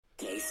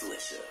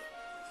Swisha.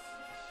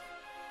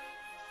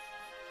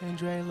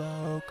 Andre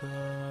Loco,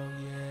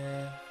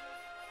 yeah,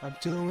 I'm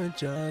doing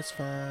just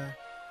fine.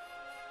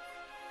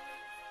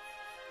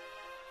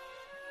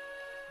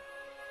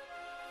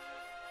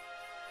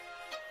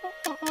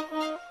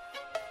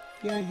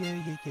 Yeah, yeah,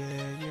 yeah, yeah,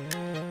 yeah,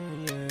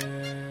 yeah.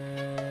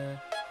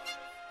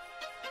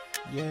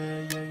 Yeah,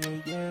 yeah, yeah,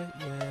 yeah,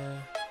 yeah.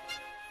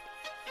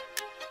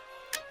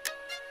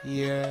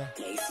 Yeah,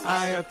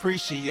 I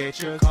appreciate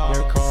your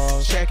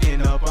call,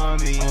 checking up on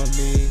me,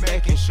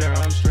 making sure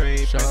I'm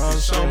straight,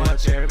 so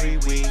much every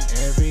week.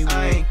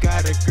 I ain't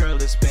got a girl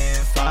that's been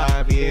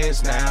 5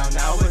 years now.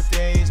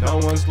 Nowadays, no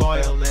one's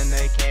loyal and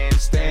they can't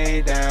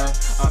stay down.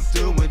 I'm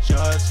doing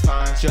just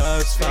fine,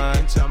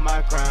 sticking to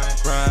my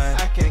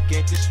grind. I can't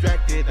get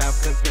distracted, I'm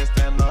convinced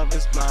that love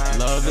is blind.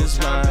 No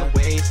time to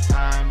waste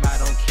time, I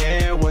don't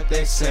care what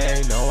they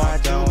say. No, I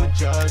don't. Doing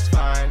just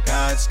fine,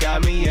 God's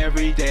got me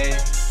every day.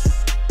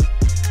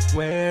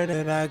 Where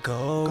did I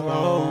go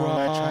wrong?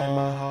 I tried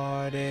my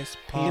hardest.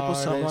 People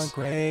so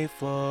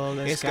ungrateful,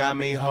 it's got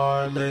me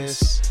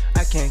heartless.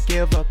 I can't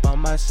give up on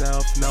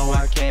myself, no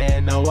I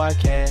can't, no I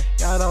can't.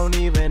 Y'all don't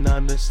even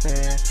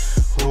understand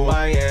who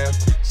I am.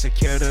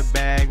 Secure the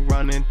bag,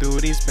 running through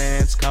these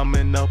bands,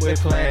 coming up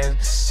with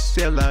plans.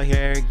 Still out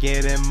here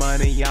getting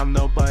money, I'm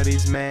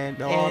nobody's man.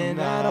 No,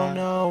 and I don't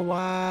know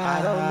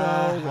why,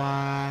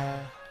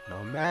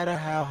 no matter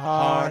how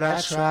hard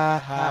I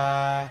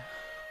try,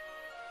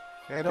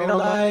 they don't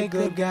like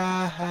good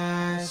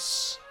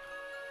guys.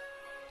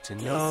 To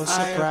no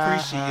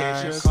surprise, I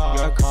appreciate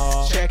your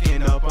call,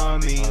 checking up on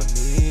me,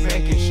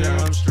 making sure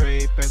I'm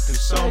straight. Been through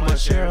so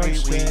much every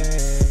week.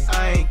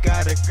 I ain't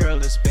got a girl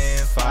that's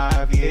been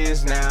 5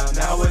 years now.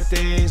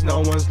 Nowadays,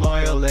 no one's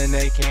loyal and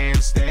they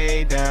can't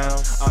stay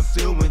down. I'm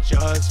doing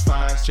just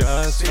fine,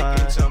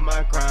 sticking to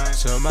my grind.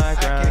 I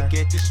can't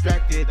get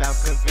distracted, I'm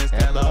convinced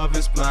that love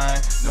is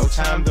blind. No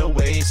time to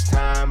waste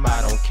time,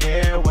 I don't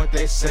care what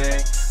they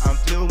say. I'm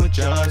doing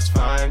just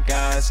fine,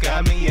 God's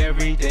got me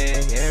every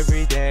day,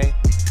 every day.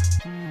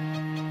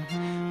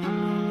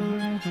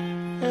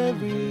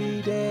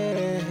 Every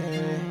day,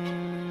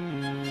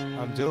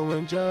 I'm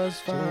doing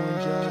just fine.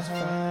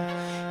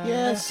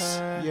 Yes,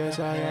 yes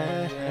I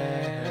am.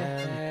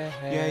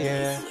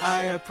 Yeah,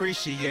 I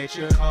appreciate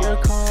your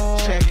call,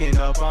 checking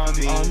up on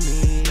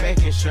me,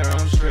 making sure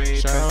I'm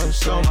straight. Been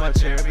so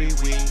much every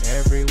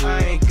week.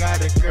 I ain't got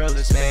a girl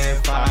that's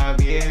been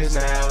 5 years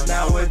now.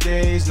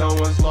 Nowadays, no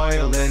one's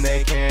loyal and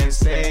they can't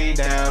stay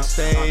down.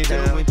 I'm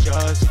doing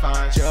just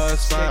fine,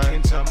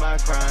 sticking to my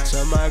grind.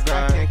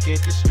 I can't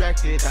get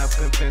distracted, I'm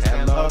convinced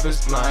that love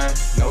is blind.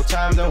 No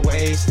time to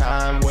waste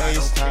time, I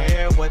don't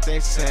care what they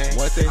say.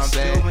 I'm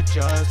doing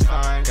just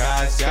fine,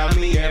 God's got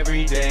me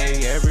every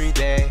day, every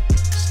day.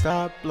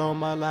 Stop blowing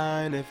my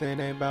line if it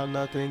ain't about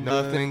nothing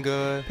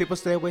good. People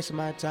stay wasting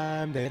my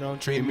time, they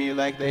don't treat me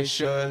like they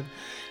should.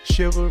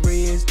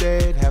 Chivalry is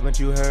dead, haven't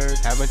you heard?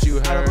 I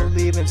don't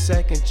believe in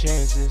second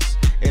chances,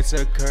 it's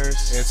a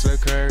curse.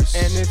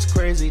 And it's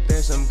crazy,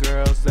 there's some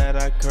girls that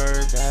I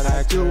curb.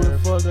 I do it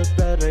for the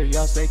better,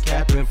 y'all stay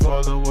capping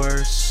for the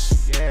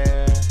worse.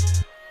 Yeah,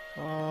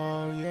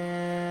 oh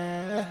yeah.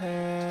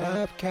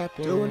 Stop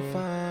capping, doing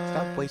fine.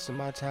 Stop wasting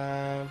my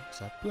time,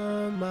 stop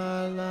blowing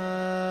my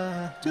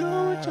line.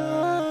 Doing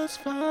just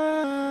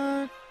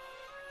fine,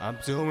 I'm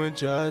doing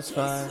just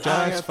fine.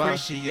 I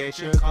appreciate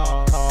your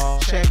call,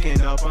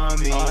 checking up on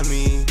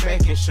me,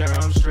 making sure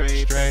I'm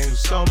straight. Through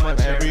so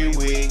much every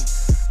week.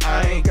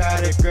 I ain't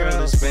got a girl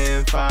that's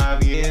been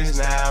 5 years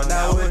now.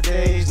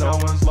 Nowadays, no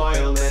one's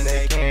loyal and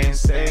they can't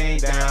stay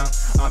down.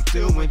 I'm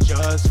doing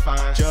just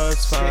fine,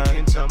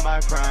 sticking to my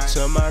grind.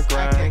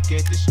 I can't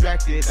get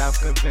distracted, I'm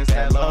convinced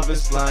that love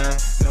is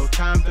blind. No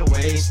time to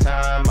waste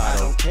time, I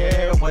don't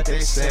care what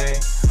they say.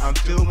 I'm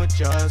doing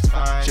just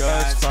fine,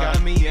 God's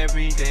got me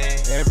every day,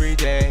 every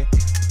day.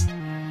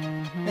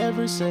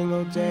 Every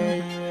single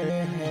day,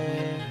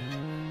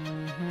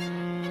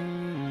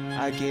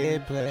 I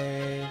get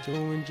played,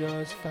 doing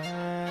just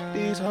fine.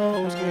 These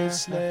hoes get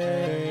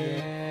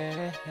slayed.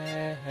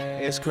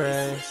 It's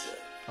crazy,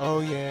 oh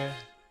yeah.